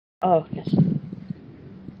Oh, yes.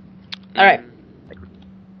 Alright.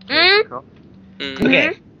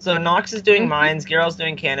 Okay, so Nocxx is doing mines, Girl's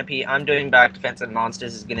doing canopy, I'm doing back defense, and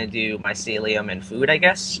Monsters is gonna do mycelium and food, I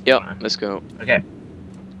guess. Yep, let's go. Okay.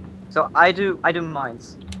 So I do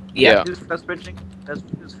mines. Yeah. Who's first bridging?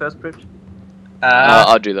 Who's first bridge?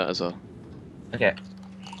 I'll do that as well. Okay.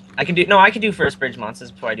 I can do first bridge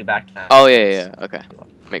Monsters before I do back defense. Oh yeah, okay.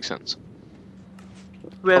 Makes sense.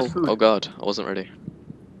 Who has food? Oh god, I wasn't ready.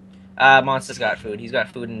 Monsters got food. He's got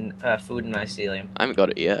food and mycelium. I haven't got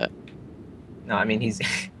it yet. No, I mean he's.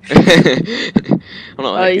 I'm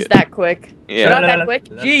not Oh, he's good. that quick. Yeah. Not No, that no,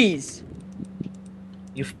 quick? no. Jeez.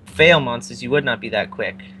 You fail, Monsters. You would not be that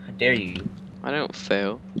quick. How dare you? I don't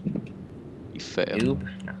fail. You fail. Noob.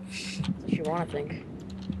 No. That's what you want to think.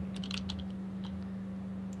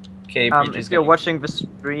 Okay. If you're watching the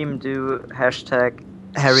stream, do hashtag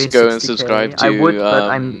Harry. Just go and subscribe to I would, but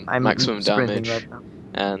I'm Maximum sprinting Damage. right now.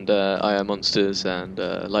 And I am Monsters and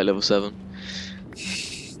light level 7.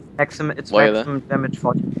 It's Why are maximum damage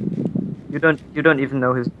 40. You don't even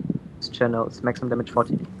know his channel. It's maximum damage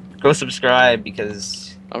 40. Go subscribe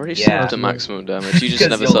because. I already Yeah. subbed to Maximum Damage. You just 'Cause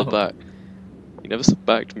never you'll- sub back. You never sub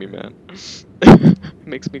back to me, man. It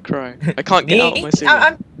makes me cry. I can't get out of my series.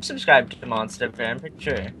 I'm subscribed to Monster Bear. I'm pretty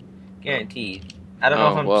sure, guaranteed. I don't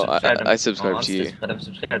know if I'm well, subscribed I to subscribe to Monsters, you. but I'm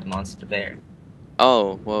subscribed to Monster Bear.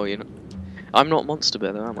 Oh, well, you know. I'm not Monster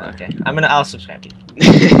Bear though, am I? Okay, I'll subscribe to you.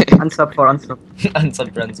 Unsub for unsub.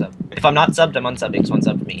 Unsub for unsub. If I'm not subbed, I'm unsubbing. So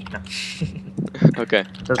unsub for me. No. Okay.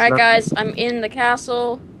 Alright, guys, I'm in the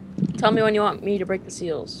castle. Tell me when you want me to break the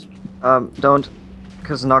seals. Don't,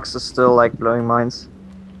 because Nocxx is still like blowing mines.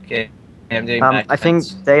 Okay, I'm doing. I think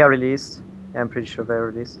they are released. Yeah, I'm pretty sure they're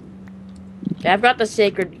released. Okay, I've got the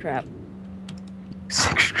sacred crap.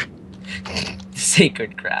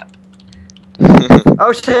 Sacred crap.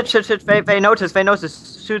 Oh shit! They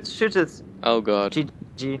noticed. Shoot it. Oh god.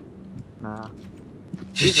 GG. Nah.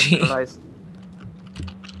 Jesus Christ.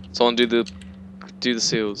 Someone do the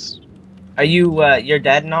seals. Are you you're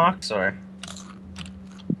dead, Nocxx, or?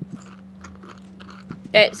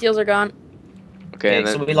 Okay, seals are gone. Okay, Okay, and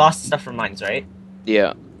then, so we lost stuff from mines, right?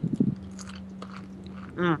 yeah.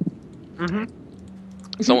 Mm-hmm.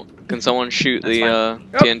 Can someone shoot That's the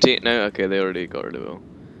fine. TNT? No? Okay, they already got rid of it.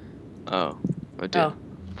 Oh, I did. Oh.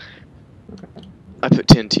 I put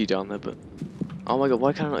TNT down there, but oh my god,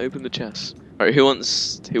 why can't I open the chest? Alright, who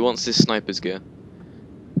wants this sniper's gear?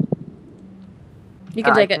 You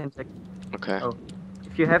can take it. Okay. Oh.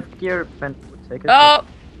 If you have gear, then we'll take it. Oh!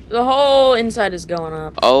 The whole inside is going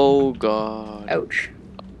up. Oh god. Ouch.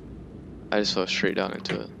 I just fell straight down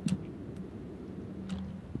into it.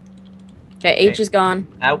 Okay, H is gone.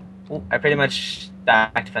 Ow. Ooh, I pretty much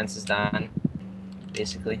back defense is done,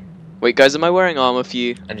 basically. Wait, guys, am I wearing armor for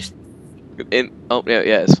you? I just Oh yeah,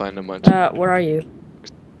 it's fine. Never mind. Where are you?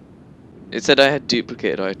 It said I had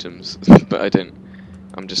duplicated items, but I didn't.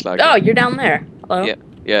 I'm just lagging. Oh, you're down there. Hello?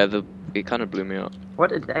 Yeah. It kind of blew me up.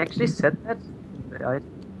 What? It actually said that?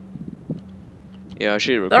 Yeah, I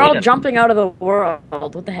should have They're all recorded. jumping out of the world.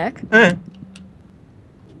 What the heck?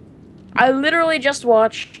 I literally just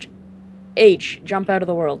watched H jump out of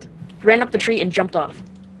the world. Ran up the tree and jumped off.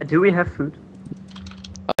 Do we have food?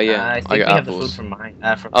 Oh yeah, I I think we got have the food apples. from mine.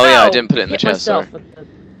 From Oh yeah, I No! didn't put it in the Hit chest. Sorry. myself with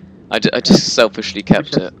the- I just selfishly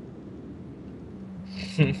kept it.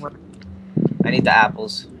 I need the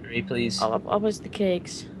apples. Hurry, please. I'll was the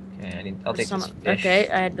cakes. Okay, I'll take this fish. Okay,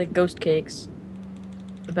 I had the ghost cakes.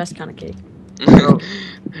 The best kind of cake.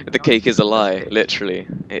 The cake is a lie, literally.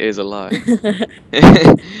 It is a lie.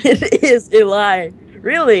 It is a lie.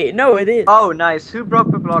 Really? No, it is. Oh, nice. Who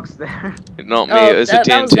broke the blocks there? Not me, Oh, it was a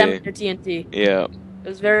that was them TNT. with their TNT. Yeah. It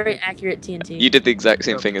was very accurate TNT. You did the exact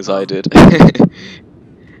same thing as I did.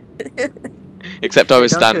 Except I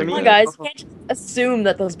was Don't kill standing me. Come on, there. guys. You can't just assume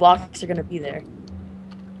that those blocks are gonna be there.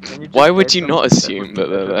 Why would you not assume that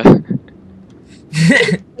they're there?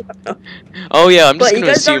 Oh yeah, I'm just But you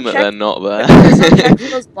gonna guys don't assume that check- they're not You guys don't check for there.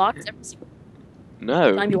 those blocks every single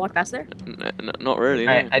No. time you walk past there? Not really.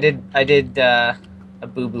 Alright, No. I did a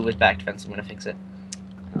boo boo with back defense. I'm gonna fix it.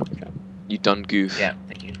 Oh, good job. You done goof. Yeah,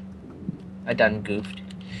 thank you. I done goofed.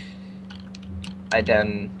 I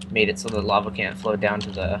done made it so the lava can't flow down to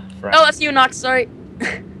the front. Oh, that's you, Nocxx. Sorry.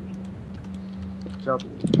 Job.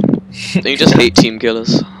 Don't you just hate team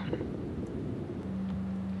killers?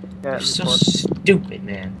 Yeah, You're so report. stupid,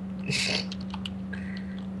 man.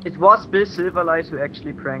 It was Bill Silverlight who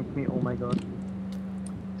actually pranked me. Oh my god.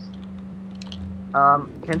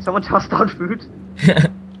 Can someone toss down food?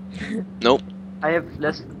 Nope. I have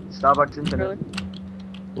less Starbucks internet. Really?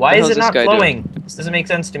 Why What the is hell's it this not guy flowing? This doesn't make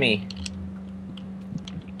sense to me.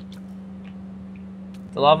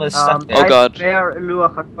 The lava is stuck there. Oh god. Where Lua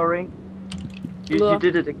Hakoring? You Lua.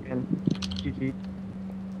 did it again. GG.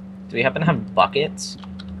 Do we happen to have buckets?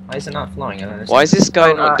 Why is it not flowing? I don't understand. Why is this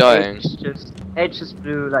guy not dying? H just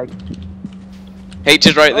blew like. H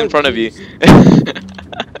is right Oh, in front of you.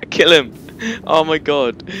 Kill him. Oh my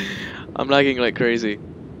god. I'm lagging like crazy.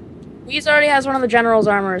 Weeze already has one of the general's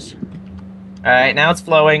armors. Alright, now it's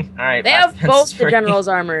flowing. Alright, They have both the general's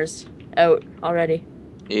armors out already.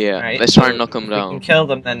 Yeah, Alright, let's try so and knock him if we can down. kill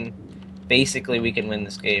them, then basically we can win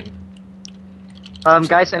this game.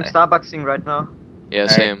 Guys, I'm Okay. Starbucksing right now. Yeah,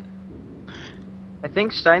 Alright. same. I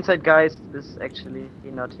think Steinzeitgeist is actually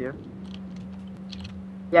not here.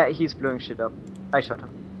 Yeah, he's blowing shit up. I shot him.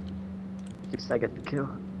 At least I get the kill.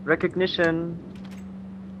 Recognition.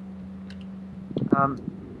 I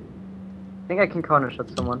think I can corner shot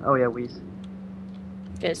someone. Oh yeah, Weeze.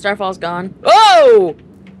 Okay, Starfall's gone. Oh!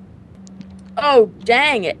 Oh,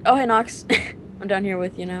 dang it. Oh, hey, Nocxx. I'm down here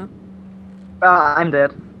with you now. I'm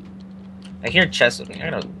dead. I hear chest opening.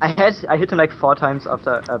 I hit him like 4 times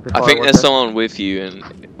after before. I think was there's dead. someone with you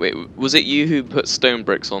and wait, was it you who put stone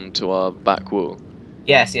bricks onto our back wall?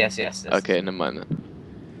 Yes. Okay, never mind then.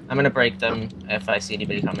 I'm gonna break them if I see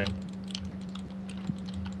anybody coming.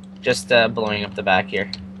 Just blowing up the back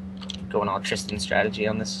here. Going all Tristan strategy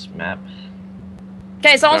on this map.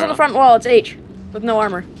 Okay, someone's on the front wall. It's H. With no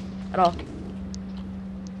armor. At all.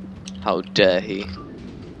 How dare he?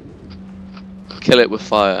 Kill it with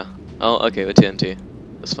fire. Oh, okay, with TNT.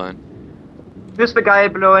 That's fine. Who's the guy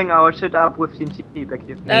blowing our shit up with TNT back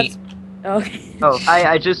here? That's... Okay. Oh,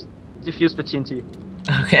 I just diffused the TNT.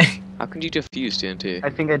 Okay. How can you defuse TNT? I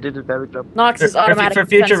think I did a very good job. Nocxx is automatic. For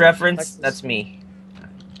future defensive reference, reflexes. that's me.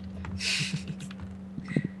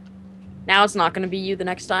 Now it's not going to be you the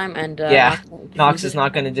next time, and Yeah, won't Nocxx defuse is it.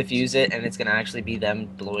 not going to defuse it, and it's going to actually be them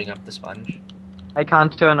blowing up the sponge. I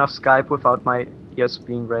can't turn off Skype without my ears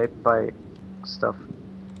being raped by stuff.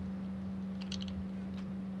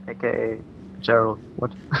 AKA Gerald.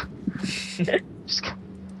 What? Just kidding.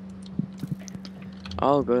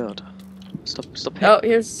 Oh god. Stop hitting. Oh,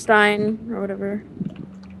 here's Stein, or whatever.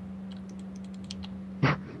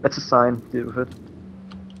 That's a sign. Deal with it.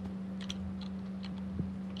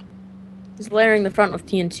 He's layering the front with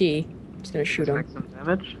TNT. Just gonna shoot him.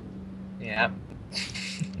 MaximumDamage. Yeah.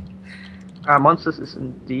 Monsters is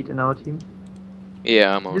indeed in our team.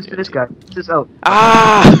 Yeah, I'm on This TNT. guy. This oh.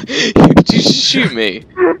 Ah! Did you shoot me?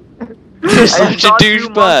 You're I such a saw 2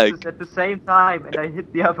 monsters douchebag. at the same time, and I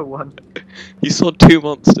hit the other one. You saw 2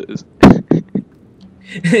 monsters.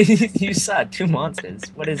 You saw 2 monsters.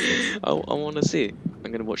 What is this? I want to see.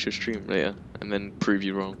 I'm gonna watch your stream later and then prove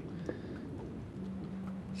you wrong.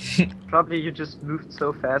 Probably you just moved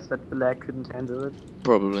so fast that the lag couldn't handle it.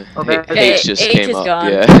 Probably. Okay. H just H came is up.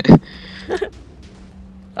 gone. Yeah.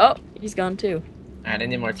 Oh, he's gone too. Alright, I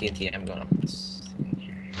need more TNT. I'm going up this thing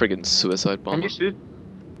here. Friggin' suicide Can bomber. you shoot?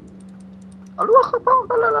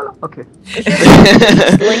 Okay.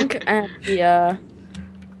 Link and the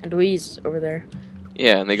and Louise over there.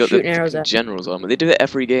 Yeah, and they got Shooting the arrows freaking at me. generals armor. They do it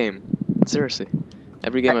every game. Seriously.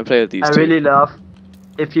 Every game I play with these I two. really love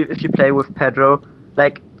if you play with Pedro.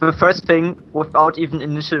 Like the first thing, without even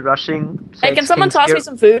initial rushing. Hey, can someone King's toss gear- me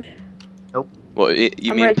some food? What you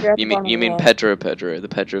I'm mean? right here at the You mean bottom you of the mean wall. Pedro, the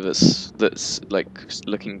Pedro that's like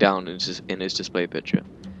looking down in his display picture.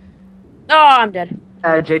 Oh, I'm dead.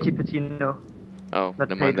 JT Patino. Oh, Not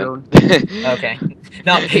never mind Pedro. then. Okay.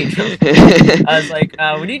 Not Pedro. I was like,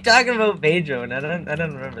 what are you talking about, Pedro? And I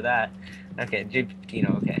don't remember that. Okay,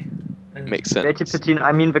 JPino, okay. Makes sense. JT Patino.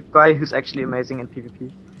 I mean the guy who's actually amazing in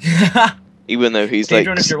PvP. Even though he's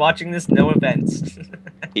Pedro, like if you're watching this, no offense.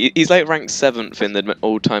 he's like ranked 7th in the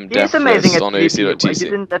all-time He is death amazing list at on PvP. Why OC.tc. you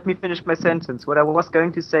didn't let me finish my sentence. What I was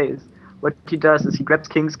going to say is, what he does is he grabs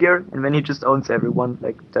King's gear and then he just owns everyone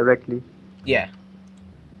like directly. Yeah.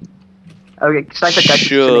 Okay, Steinzeitgeist is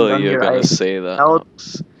Sure, chilling on you're here. gonna say that. doubt-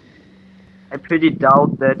 Knox. I pretty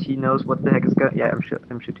doubt that he knows what the heck is going. Yeah,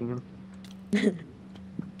 I'm shooting him.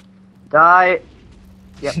 Die.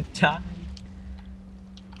 Yep.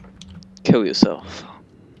 Kill yourself.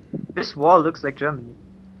 This wall looks like Germany.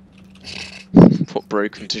 What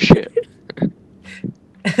broken to shit?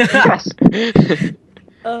 Yes,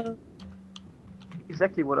 Uh,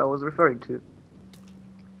 exactly what I was referring to.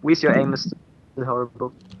 With your aim is still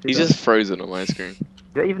horrible. He's just frozen on my screen.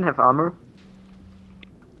 Do I even have armor?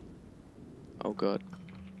 Oh god.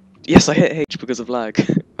 Yes, I hit H because of lag.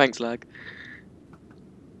 Thanks, lag.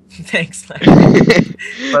 Thanks, Larry.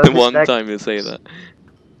 The this one lag- time you say that.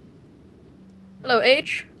 hello,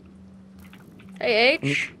 H. Hey,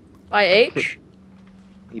 H. Bye, H.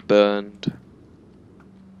 He burned.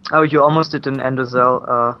 Oh, you almost did an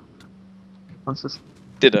Endozel, monsters.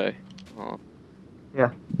 Did I? Oh.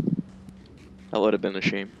 Yeah. That would have been a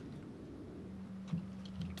shame.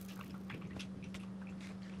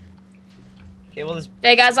 Okay, well,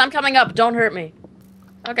 Hey guys, I'm coming up. Don't hurt me.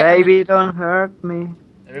 Okay. Baby, don't hurt me.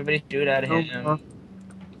 everybody shoot at No him. more.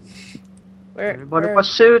 Everybody Where?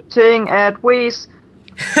 was shooting at Whis.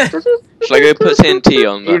 Should I go put TNT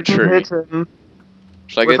on that Even tree? hit him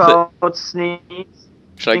Should I go put? without sneeze.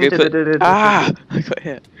 Should I go put? Ah! I got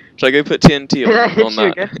hit. Should I go put TNT Did I on, hit on you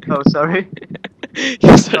that? again? Oh, sorry.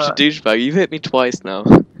 You're such a douchebag. You've hit me twice now.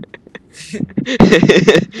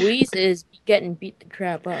 Weeze is getting beat the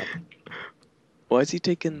crap up. Why is he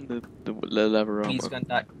taking the lever He's armor?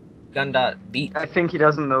 gun dot beat. I think he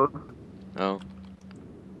doesn't know. Oh.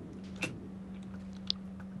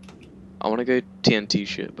 I want to go TNT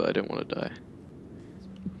shit, but I don't want to die.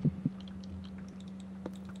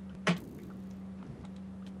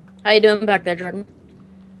 How you doing back there, Jordan?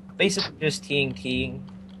 Basically just TNTing.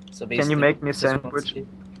 So basically, Can you make me a this one's-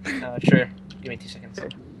 sandwich? Sure. Give me 2 seconds.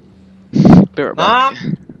 Okay. Be right Mom!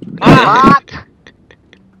 back.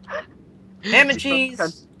 What? Ham and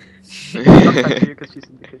cheese! Not kind you 'cause she's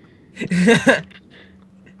in the kitchen.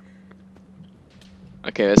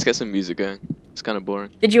 Okay, let's get some music going. It's kind of boring.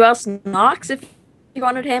 Did you ask Nocxx if you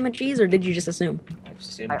wanted ham and cheese, or did you just assume? I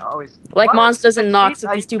assume I always Like What? monsters and Nocxx Cheese? at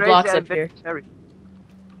Are these you 2 crazy? blocks I'm up here. vegetarian.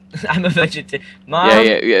 I'm a vegetarian. Mom!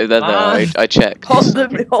 Yeah. That, I checked. Hold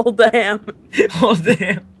the ham. Oh,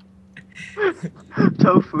 damn.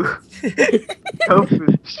 Tofu. Tofu.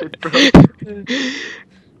 Shit, bro.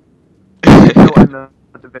 No, I'm not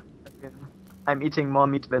a vegetarian. I'm eating more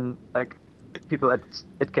meat than like people at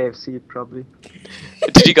KFC probably.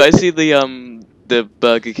 Did you guys see the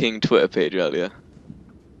Burger King Twitter page earlier?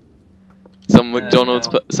 Some McDonald's,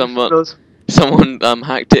 no. someone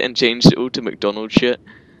hacked it and changed it all to McDonald's shit.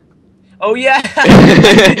 Oh, yeah!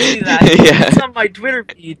 I did see that. Yeah. It's on my Twitter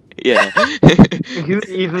feed. Yeah. You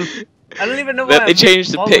even I don't even know why They I'm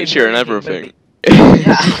changed the following picture and Burger King,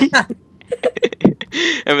 everything. but- Yeah.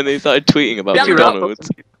 And when they started tweeting about Yeah, McDonald's.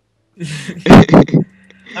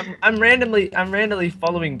 I'm randomly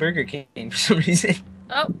following Burger King for some reason.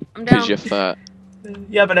 Oh, I'm Because down. you're fat.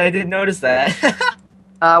 Yeah, but I didn't notice that.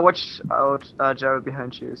 watch out, Jared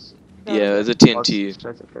behind you. Yeah, there's a TNT.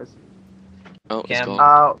 Steinzeitgeist. Oh, it's Cam.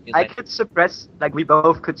 gone. He's I like- could suppress, like we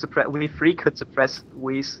both could suppress, we 3 could suppress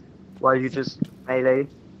Whis while you just melee. You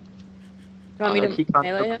want me he to can't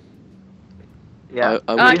melee it? Yeah.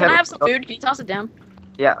 I Can would I have some food? Can you toss it down?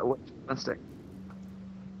 Yeah, wait, 1 sec.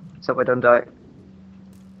 So I don't die.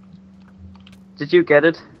 Did you get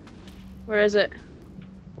it? Where is it?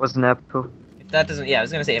 Was an apple. If that doesn't, yeah, I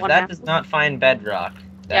was gonna say if One that apple? does not find bedrock.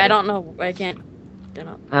 Yeah, I don't know. I can't. I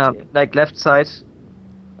don't know. Like left side.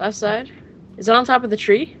 Left side? Is it on top of the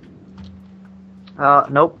tree?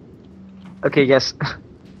 Nope. Okay, yes.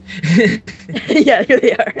 Yeah, here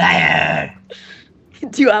they are. Liar!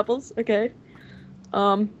 2 apples. Okay.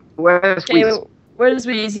 Where's Okay, Whis? where's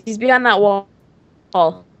Weeze? He's behind that wall.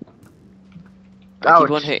 I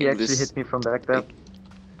keep on Ouch, he hating actually this. hit me from back there.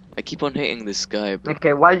 I keep on hating this guy, but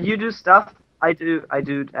Okay, while you do stuff, I do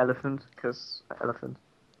elephant, cause elephant.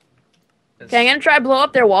 Okay, I'm gonna try blow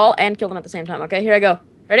up their wall and kill them at the same time. Okay, here I go.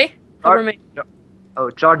 Ready? Cover me. Oh,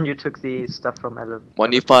 Jordan, you took the stuff from elephant.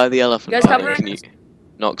 when you fire the elephant You guys cannon, covering can you...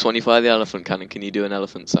 Nocxx, when you fire the elephant cannon, can you do an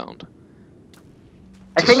elephant sound?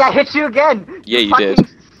 I think I hit you again! Yeah, you fucking did.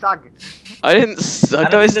 Suck. I didn't suck, I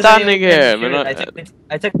don't was think there's standing anyone here. can shoot Man, it.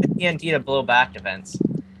 I took the TNT to blow back defense.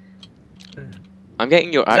 I'm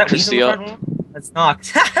getting your Is that accuracy Weasel up. front wall? That's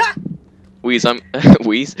knocked. Wheeze,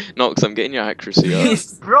 Wheeze? Nocxx, I'm getting your accuracy up.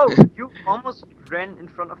 Bro, you almost ran in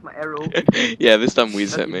front of my arrow. Yeah, this time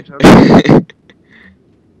Wheeze hit me.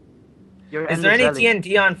 You're Is there any endless rally.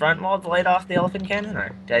 TNT on front wall to light off the elephant cannon,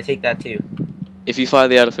 or did I take that too? If you fire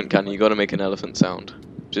the elephant cannon, you gotta make an elephant sound.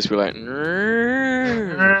 Just be like...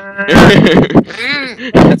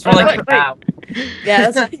 That's for like a cow. Yeah,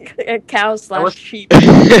 that's like a cow slash was- sheep.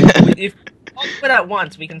 If all do it at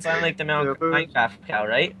once, we can sound like the Minecraft cow,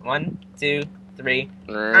 right? 1, 2, 3.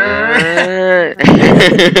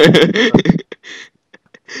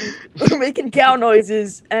 We're making cow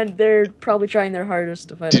noises, and they're probably trying their hardest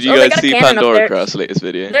to fight Did us. you Oh, they guys got a see cannon up Pandora there. Cross latest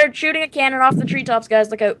video? They're shooting a cannon off the treetops, guys.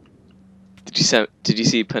 Look out. Did you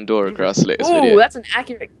see Pandora Cross latest Ooh, video? that's an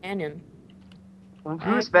accurate cannon.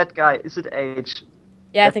 Who's that guy? Is it Age?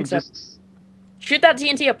 Yeah, I Let think me so. just- Shoot that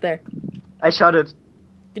TNT up there. I shot it.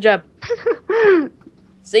 Good job.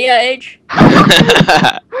 See ya, H.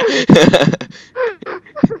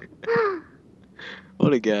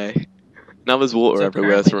 What a guy. Now there's water So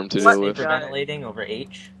everywhere for him to What deal with. is that? Ventilating over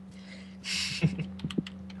H.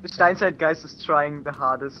 The Steinzeitgeist is trying the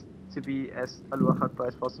hardest to be as Allahu Akbar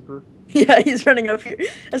as possible. Yeah, he's running up here.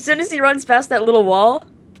 As soon as he runs past that little wall,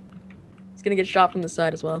 he's gonna get shot from the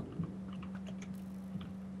side as well.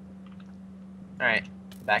 Alright,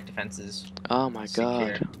 back defenses. Oh my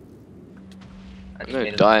Secure. god. I I'm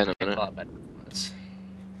gonna die in a minute.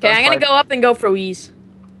 Okay, I'm gonna go up and go for Wheeze.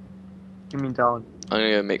 You mean down? I'm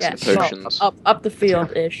gonna go make Yeah, some so potions. up the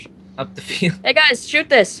field-ish. Up the field. Hey guys, shoot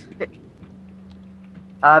this!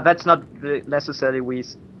 That's not necessarily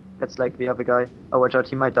Whis. That's like the other guy. Oh, watch out,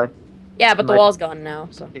 he might die. Yeah, but the Might- wall's gone now,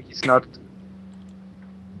 so. He's not.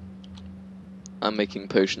 I'm making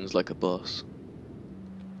potions like a boss.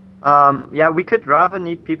 Yeah, we could rather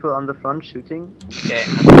need people on the front shooting. Okay,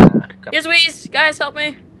 I'm gonna come. Here's Wheeze! Guys, help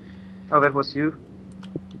me! Oh, that was you.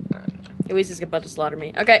 Hey, Wheeze is about to slaughter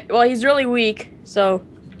me. Okay, well, he's really weak, so.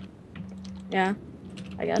 Yeah,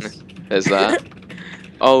 I guess. There's that.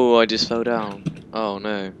 Oh, I just fell down. Oh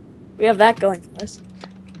no. We have that going for us.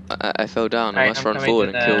 I fell down. I Alright, must I'm run coming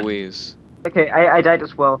forward to and kill the- Wheeze. Okay, I died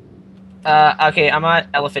as well. Okay, I'm at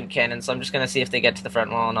elephant cannon, so I'm just gonna see if they get to the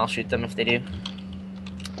front wall and I'll shoot them if they do.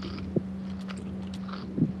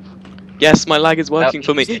 Yes, my lag is working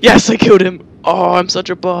for me. he's- Yes, I killed him. Oh, I'm such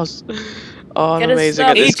a boss. Oh, I'm Get us amazing stuff.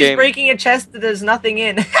 at this He's just game. breaking a chest that there's nothing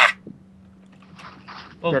in.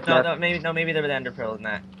 Well, Get no, that. maybe there were the ender pearl in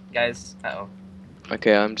that, guys. Uh oh.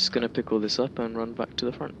 Okay, I'm just gonna pick all this up and run back to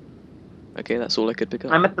the front. Okay, that's all I could pick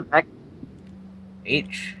up. I'm at the back.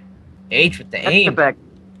 H with the At the aim. back.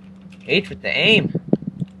 H with the aim.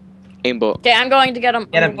 Aimbot. Okay, I'm going to get him.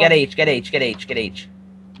 Get him. Get H. Get H. Get H. Get H.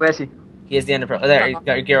 Where is he? He has the ender pearl. Oh,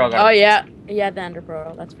 there. Giro got Oh it. yeah, yeah, the Ender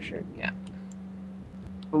Pearl, that's for sure.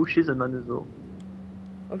 Oh, she's a man as well.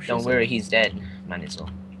 Oh, shit. Don't worry, he's dead. Man, it's all.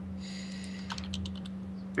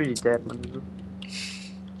 Pretty dead, man as well.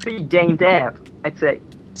 Pretty dang dead, I'd say.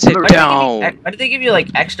 Sit Why down. Why did they give you like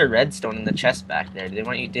extra redstone in the chest back there? Did they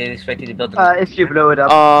want you? Did they expect you to build? If you blow it up.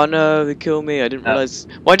 Oh no, they killed me. I didn't Oh. realize.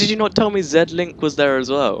 Why did you not tell me zlink was there as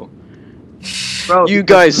well? Bro, You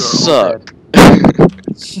because guys you're all suck.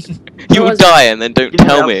 dead. You will was- die and then don't You know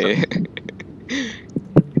tell that me.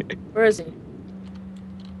 Where is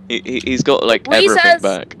he? He's got like Wheeze everything has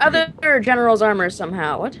back. other general's armor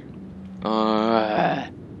somehow. What?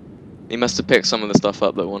 He must have picked some of the stuff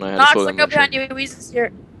up that one I had. Nocxx, for look up behind you. Wheeze is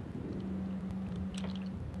here.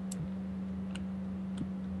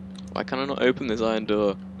 Why can I not open this iron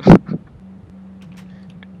door?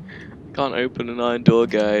 Can't open an iron door,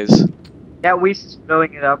 guys. Yeah, we're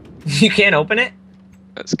blowing it up. You can't open it.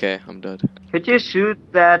 That's okay, I'm dead. Could you shoot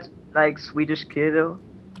that, like, Swedish kid though?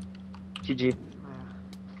 GG.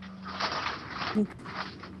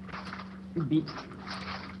 Beat.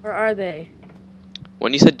 Where are they?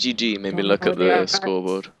 When you said GG, made me Don't look know at where they the are.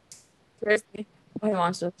 scoreboard. Where's he? Oh, he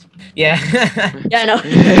wants us. Yeah. Yeah, I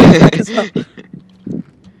know.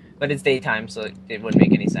 But it's daytime, so it wouldn't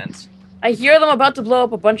make any sense. I hear them about to blow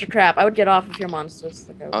up a bunch of crap. I would get off if you're monsters.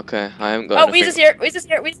 Like, Okay, I haven't got oh, anything. Wheeze is here! Wheeze is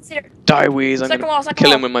here! Wheeze is here! Die, Wheeze! I'm Second gonna wall, second kill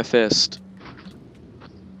wall. him with my fist.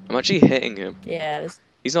 I'm actually hitting him. Yeah, this.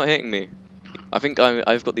 He's not hitting me. I think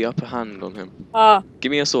I've got the upper hand on him. Ah,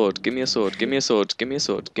 Give me a sword, give me a sword, give me a sword, give me a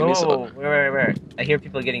sword, give me a Whoa, sword. where? I hear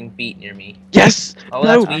people getting beat near me. Yes! Oh,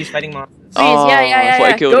 No! that's Wheeze fighting monsters. Wheeze, Oh, yeah, I yeah, thought I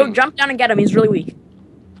yeah. killed Go him. jump down and get him. He's really weak.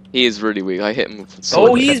 He is really weak. I hit him with the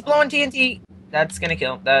sword. Oh, he's blowing TNT. That's gonna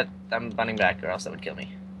kill. That I'm running back, or else that would kill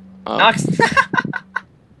me. Oh. Nocxx.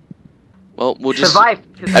 Well, we'll just... Survive!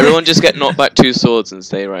 Everyone just get knocked back 2 swords and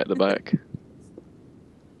stay right at the back.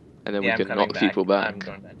 And then Yeah, we I'm can coming knock people back. I'm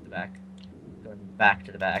going back to the back. Going back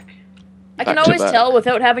to the back. I can Back to always back. tell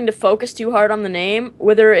without having to focus too hard on the name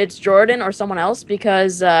whether it's Jordan or someone else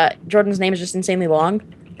because Jordan's name is just insanely long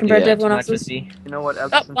compared to Yeah, everyone Nocxx else's. see. You know what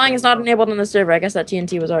else? Oh, flying is not enabled on the server. I guess that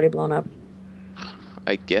TNT was already blown up.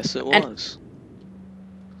 I guess it And- was.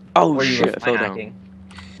 Oh Or you shit, were I fell down. hacking.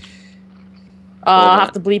 I'll Hold have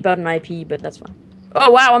on. to bleep out an IP, but that's fine.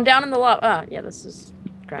 Oh wow, I'm down in the lot. Ah, yeah, this is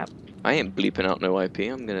crap. I ain't bleeping out no IP,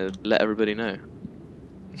 I'm gonna let everybody know.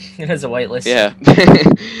 It has a whitelist. Yeah.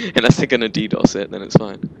 Unless they're gonna DDoS it, then it's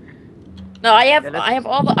fine. No, I Yeah, that's- have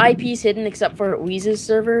all the IPs hidden except for Wheeze's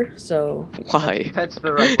server, so Why? That's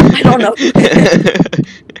the right one. I don't know.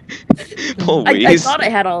 Poor I Wheeze. thought I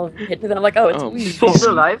had all of them hidden, and then I'm like, oh, it's Oh, Wheeze. poor He's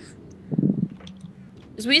still alive?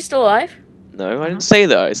 Is Wheeze still alive? No, I didn't say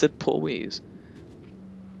that, I said poor Wheeze.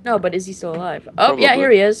 No, but is he still alive? Oh, yeah, Probably.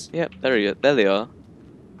 here he is. Yep, there they are.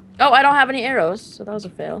 Oh, I don't have any arrows, so that was a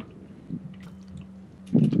fail.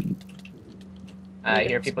 I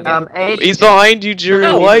hear people get. H. He's behind you, Drew.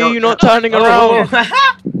 No, Why he's are not- you not turning Oh, around? oh,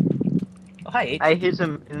 hi. H. I hit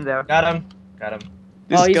him in there. Got him.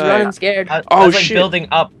 This Oh, he's guy. running scared. I Oh, was like shit. building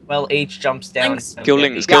up while H jumps down. Thanks. Skill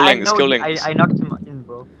links, Yeah, skill I links, know, skill links. I knocked him in,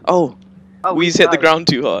 bro. Oh, Oh, Weez hit the died. ground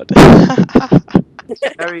too hard.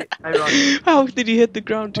 Very ironic. How did he hit the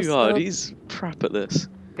ground too What's hard? up? He's crap at this.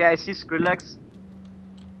 Okay, I see Skrillex.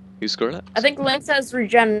 Who's Skrillex? I think Lynx has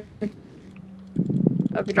regen.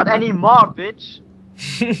 Okay, Not anymore, bitch.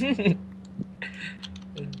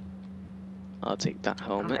 I'll take that Come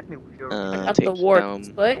helmet. at me with your- At Take the war down-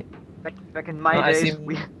 display. Back in my No, I days, see-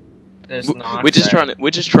 we There's We're just Nocxx. we're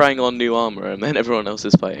just trying on new armor, and then everyone else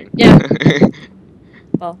is fighting. Yeah.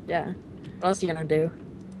 Well, yeah. What else are you gonna do?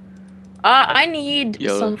 I need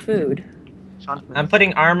Yo. some food. I'm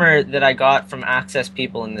putting armor that I got from Access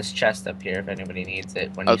people in this chest up here if anybody needs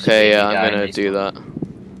it. When you Okay, yeah, die I'm and gonna do respawn. that.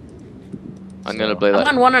 I'm gonna So- play that.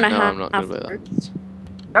 I'm on 1.5 No, I'm not gonna play that. hearts.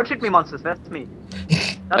 don't shoot me, monsters. That's me.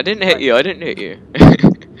 I didn't hit you. I didn't hit you.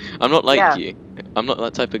 I'm not like Yeah. you. I'm not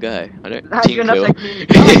that type of guy. I don't You're team not kill. like me.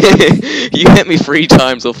 You hit me 3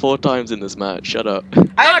 times or 4 times in this match. Shut up.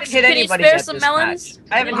 I haven't Nocxx, hit can you anybody spare yet some this melons? match.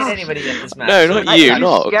 I haven't hit anybody yet this match. No, so not it's you, fine.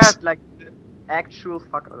 Nocxx. Scared like the actual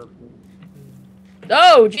fuck out of me.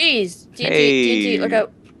 Oh, jeez. TNT, Hey. TNT, look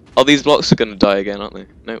out. Oh, these blocks are gonna die again, aren't they?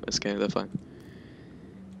 No, it's okay. They're fine.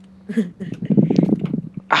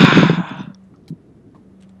 Ah.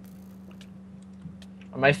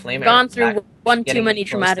 My flame Gone arrow through back one too getting many close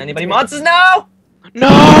to traumatic. Anybody? experiences. Monsters, no!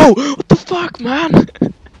 No! What the fuck, man?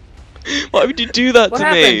 Why would you do that What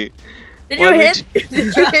to me? Did Why you would hit?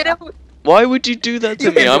 Did you hit him? Why would you do that to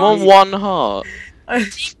You me? hit I'm on me. 1 heart.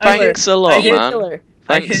 Thanks a lot, hit man. Killer.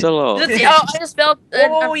 Thanks a lot. Just- oh, I just felt.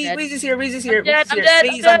 Oh, I'm dead. Weez is here, Weez is here, I'm dead, Weez is I'm here. dead, Hey,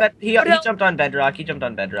 I'm he's on dead. he What else? jumped on bedrock, he jumped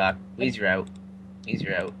on bedrock. Weez, you're out. Weez,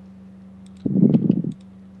 you're out.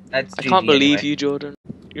 That's I GG can't believe anyway. you, Jordan.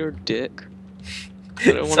 You're a dick. I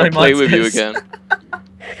don't want Sorry, to play with you Monsters. again.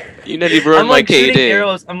 You nearly ruined I'm my like shooting KD.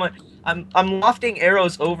 arrows. I'm lofting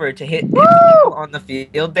arrows over to hit people on the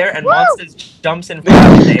field there, and Monsters jumps in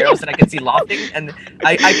front of the arrows that I can see lofting, and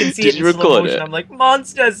I can see Did it you in slow record motion. it? I'm like,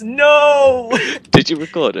 Monsters, no! Did you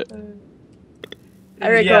record it? I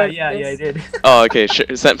recorded yeah, I this. did. Oh, okay.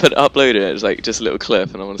 Upload it. It's like just a little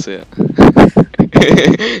clip, and I want to see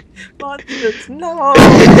it. Monsters, no!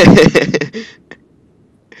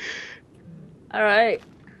 Alright.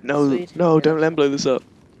 No, Sweet. no, don't let him blow this up.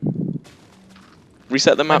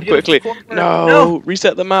 Reset the map My beautiful quickly. corner. No,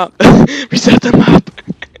 reset the map. Reset the map.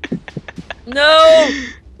 No!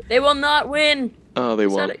 They will not win. Oh, they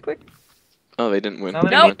Reset won. it quick. Oh, they didn't win. No,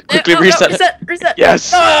 Never No, mind. Quickly no, reset it. reset.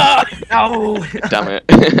 Yes. Ah! No! Damn it.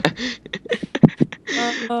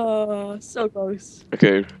 Oh, so close.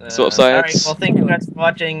 Okay, swap Alright, sides. well, thank you guys for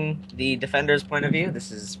watching the Defender's point of view.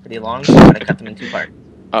 This is pretty long, so I'm gonna cut them in 2 parts.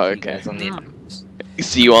 Oh, See you okay. guys on the Mm. Invaders.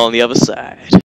 See you all on the other side.